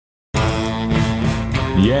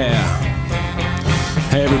Yeah.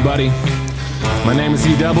 Hey everybody, my name is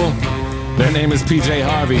E-Double, their name is PJ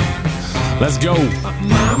Harvey. Let's go.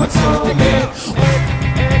 Mama told me.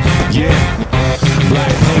 Yeah.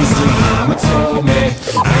 Black Paisley. Mama told me.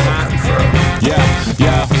 Yeah.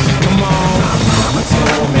 Come on. Mama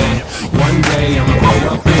told me. One day I'ma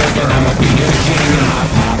grow up big and I'ma be a king. And my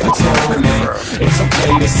papa told me it's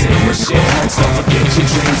okay to sit where shit hurts. Don't forget your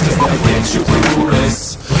dreams, cause they'll get you through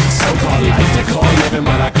this so-called life they call living,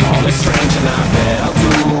 but I call it strange. And I bet I'll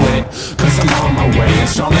do it, cause I'm on my way and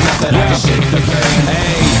strong enough that I can shake the pain.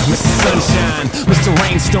 Hey, Mr. Sunshine, Mr.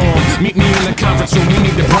 Rainstorm, meet me in the conference room, we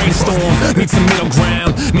need to brainstorm. Need some middle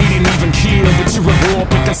ground, need an even keel. But you're at war,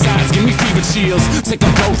 picking sides, give me fever chills. Take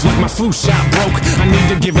them both like my flu shot broke. I need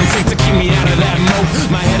to give and take to keep me out of that moat.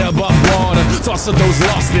 My head above water, thoughts of those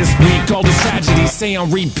lost this week. All these tragedies say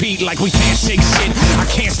on repeat like we can't shake shit. I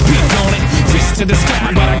can't speak on it, fist to the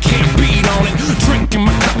sky, but I can't beat on it. Drinking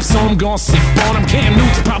my cup, so I'm gon' sip on them. Cam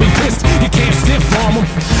Newton's probably pissed, you can't stiff on them.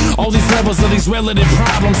 All these levels of these relative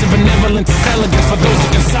problems, and benevolence is elegant for those who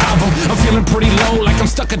can solve them. I'm feeling pretty low, like I'm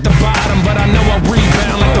stuck at the bottom, but I know I'll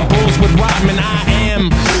rebound like the Bulls with Rodman. I am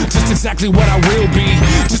just exactly what I will be,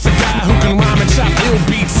 just a guy who can rhyme and chop ill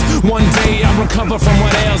beats. One day I'll recover from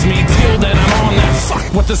what ails me. Till then I'm on that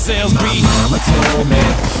fuck what the sales be. My mama told me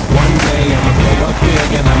one day I'ma grow up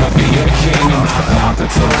big and I'ma be a king. And my papa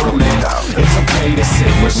told me it's okay to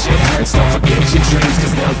sit where shit hurts. Don't forget your dreams,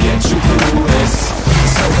 cause they'll get you through this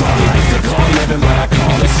so-called life they call living, but I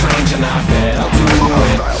call it strange. And I bet I'll do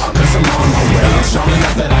it, cause I'm on my way and strong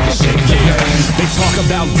enough that I can shake the pain. They talk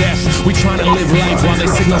about death, we trying to live life while they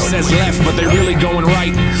signal says left, but they really going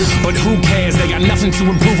right. But who cares, they got nothing to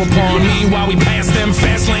improve upon. Meanwhile we pass them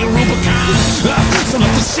fast lane Rubicon. So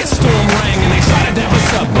let the shitstorm ring and they try to dap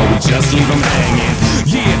us up, but we just leave them hanging.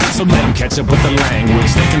 Yeah, so let them catch up with the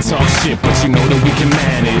language. They can talk shit, but you know that we can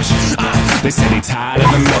manage. They say they tired of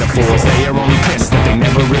the metaphors, they are only pissed that they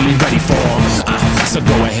never really ready for them. So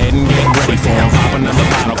go ahead and get ready for them. Pop another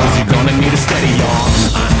bottle, cause you're gonna need a steady arm.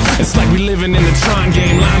 It's like we living in the Tron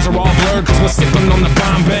game. Lines are all blurred cause we're sipping on the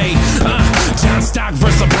Bombay. John Stock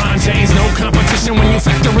versus LeBron James. No competition when you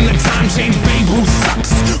factor in the time change. Babe Ruth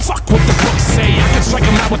sucks, fuck what the books say. I can strike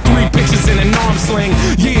him out with 3 pitches in an arm sling.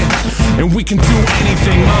 Yeah, and we can do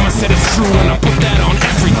anything. Mama said it's true and I put that on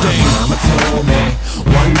everything. Mama told me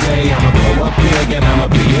one day I'ma grow up big and I'ma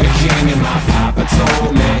be a king. And my papa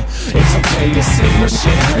told me it's okay to sit where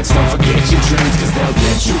shit hurts. Don't forget your dreams, cause they'll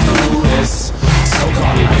get you through this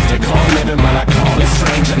so-called life they call living, but I call it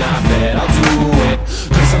strange. And I bet I'll do it,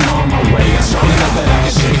 cause I'm on my way and strong enough that I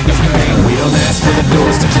can shake the pain. We don't ask for the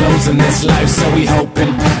doors to close in this life, so we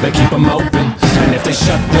hoping they keep them open. And if they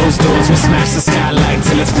shut those doors, we'll smash the skylight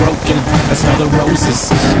till it's broken. That's all the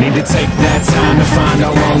roses. Need to take that time to find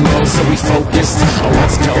our own goals, so we focused on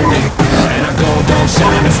what's golden. And our gold don't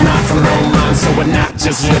shine, it's not from no mind, so we're not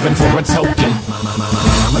just living for a token.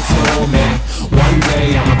 Mama told me one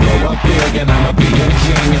day I'ma grow up big and I'ma be a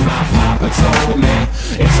king. And my papa told me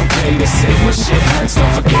it's okay to sit where shit hurts.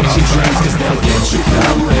 Don't forget your dreams, cause they'll get you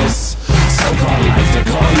through this so-called life they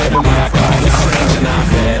call living, but I call it strange. And I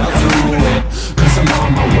bet I'll do it, cause I'm on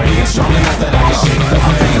my way and strong enough that I can shake the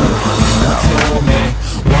pain. Mama told me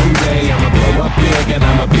one day I'ma grow up big and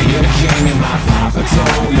I'ma be a king. And my papa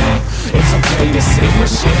told me it's okay to sit where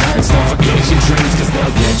shit hurts. Don't forget your dreams, cause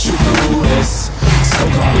they'll get you through this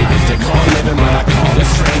so-called life they call living, but I call it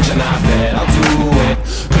strange. And I bet I'll do it,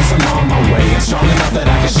 cause I'm on my way and strong enough that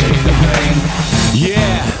I can shake the pain.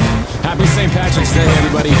 Yeah, happy St. Patrick's Day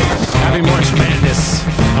everybody. Happy March Madness,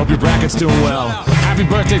 hope your bracket's doing well. Happy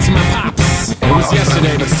birthday to my pops, it was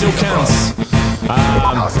yesterday but still counts.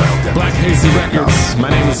 Black Paisley Records, my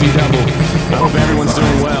name is E-Double. I hope everyone's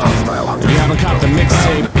doing well. If you haven't copped the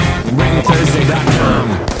mixtape, RainThursday.com,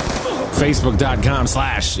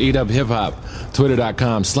 Facebook.com/EdubHipHop,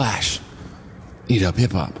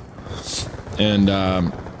 Twitter.com/EdubHipHop. And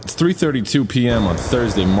it's 3:32 p.m. on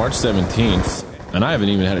Thursday, March 17th, and I haven't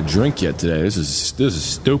even had a drink yet today. This is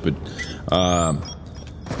stupid.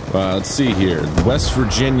 Let's see here. West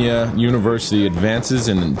Virginia University advances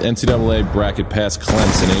in NCAA bracket past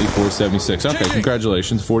Clemson 84-76. Okay,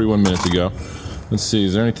 congratulations. 41 minutes ago. Let's see.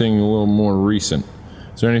 Is there anything a little more recent?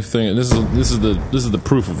 Is there anything? This is the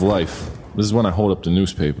proof of life. This is when I hold up the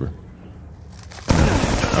newspaper.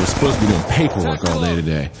 I was supposed to be doing paperwork all day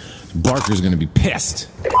today. Barker's gonna be pissed.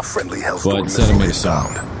 But instead I made a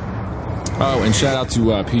song. Oh, and shout out to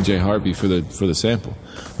PJ Harvey for the sample.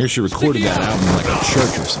 I guess she recorded that album in like a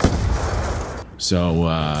church or something. So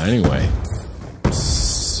anyway,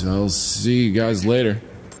 so I'll see you guys later.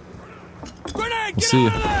 We'll see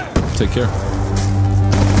you. Take care.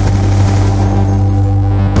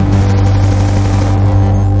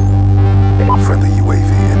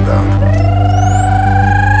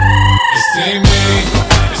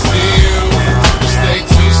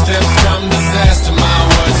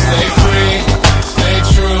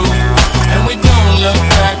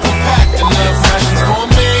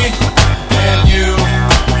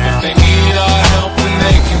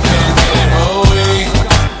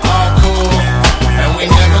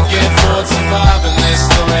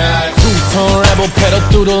 pedal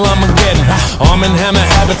through the Armageddon. Arm and hammer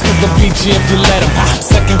habits, cause they'll beat you if you let them.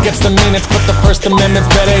 Second gets the minutes, but the First Amendment's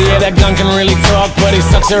better. Yeah, that gun can really talk, but he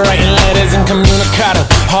sucks at writing letters and communicado.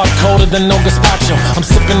 Hard colder than no gazpacho. I'm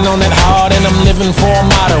sipping on that hard and I'm living for a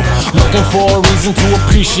motto. Looking for a reason to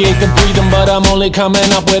appreciate the breathing, but I'm only coming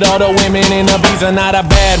up with all the women in the bees are not a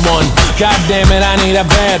bad one. God damn it, I need a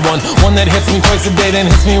bad one. One that hits me twice a day, then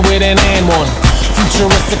hits me with an and one.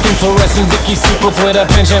 Futuristic and fluorescent Dickie sequels with a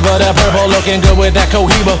penchant for the purple, looking good with that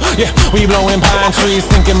Cohiba. Yeah, we blowing pine trees,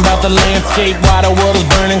 thinking about the landscape while the world is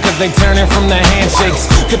burning, cause they turning from the handshakes.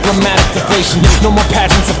 Diplomatic deflation, no more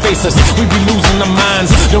pageants to face us. We be losing our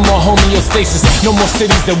minds, no more homeostasis, no more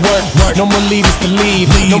cities that work, no more leaders to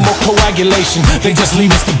lead, no more coagulation. They just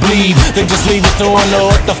leave us to bleed, they just leave us to wonder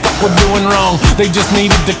what the fuck we're doing wrong. They just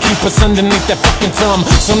needed to keep us underneath that fucking thumb.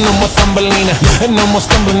 So no more Thumbelina, and no more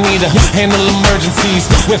stumbling either. Handle emergencies,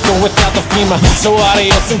 with or without the FEMA. So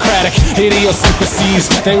idiosyncratic, idiosyncrasies.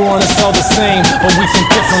 They want us all the same, but we think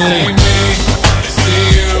differently. See me, see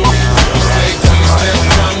you, stay 2 steps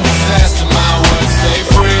from disaster. My words stay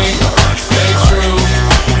free, stay true,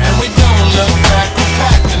 and we don't look back. We're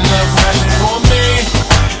packed enough rations for me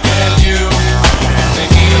and you. If they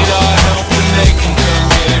need our help, then they can come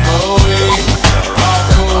get it, but we are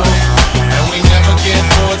cool, and we never get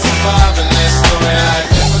bored surviving this storyline.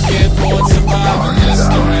 Never get bored surviving this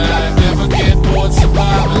storyline. Never get bored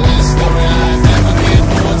surviving this storyline. Never get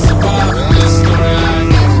bored surviving this storyline.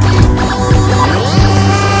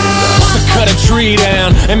 So cut a tree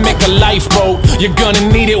down and make a lifeboat. You're gonna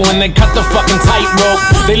need it when they cut the fucking tightrope.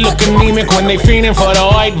 They look anemic when they fiending for the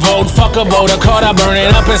white vote. Fuck a voter, caught up burning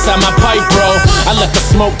up inside my pipe, bro. I let the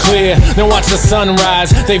smoke clear, then watch the sunrise.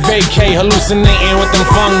 They vacate, hallucinating with them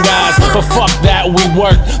fungi. But fuck that, we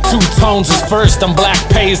work. 2 tones is first, I'm black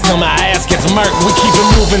pays till my ass gets murked. We keep it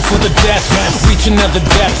moving to the death, reach another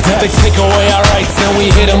depth. They take away our rights and we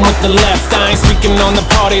hit them with the left. I ain't speaking on the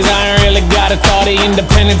parties, I ain't really got a thought. The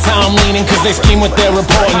independence, how I'm leaning, cause they scheme with their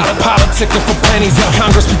reporting. Politicking for pennies,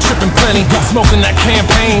 Congress be tripping plenty. Smoking that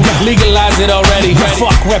campaign, legalize it already.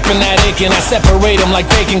 Fuck repping that aching, I separate them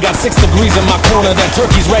like bacon. Got 6 degrees in my corner, that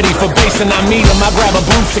turkey's ready for basting. I meet him, I grab a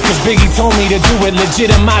broomstick cause Biggie told me to do it.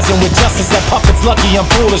 Legitimizing with justice, that puppet's lucky I'm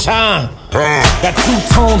foolish, huh? That 2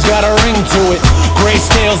 tones got a ring to it. Gray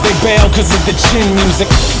scales, they bail cause of the chin music.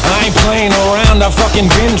 I ain't playing around, I fucking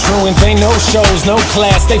been truant. They no shows, no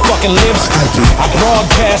class, they fucking live stupid. I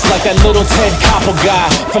broadcast like that little Ted Koppel guy.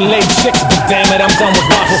 Fillet chicks, but damn it, I'm done with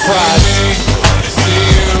waffle fries.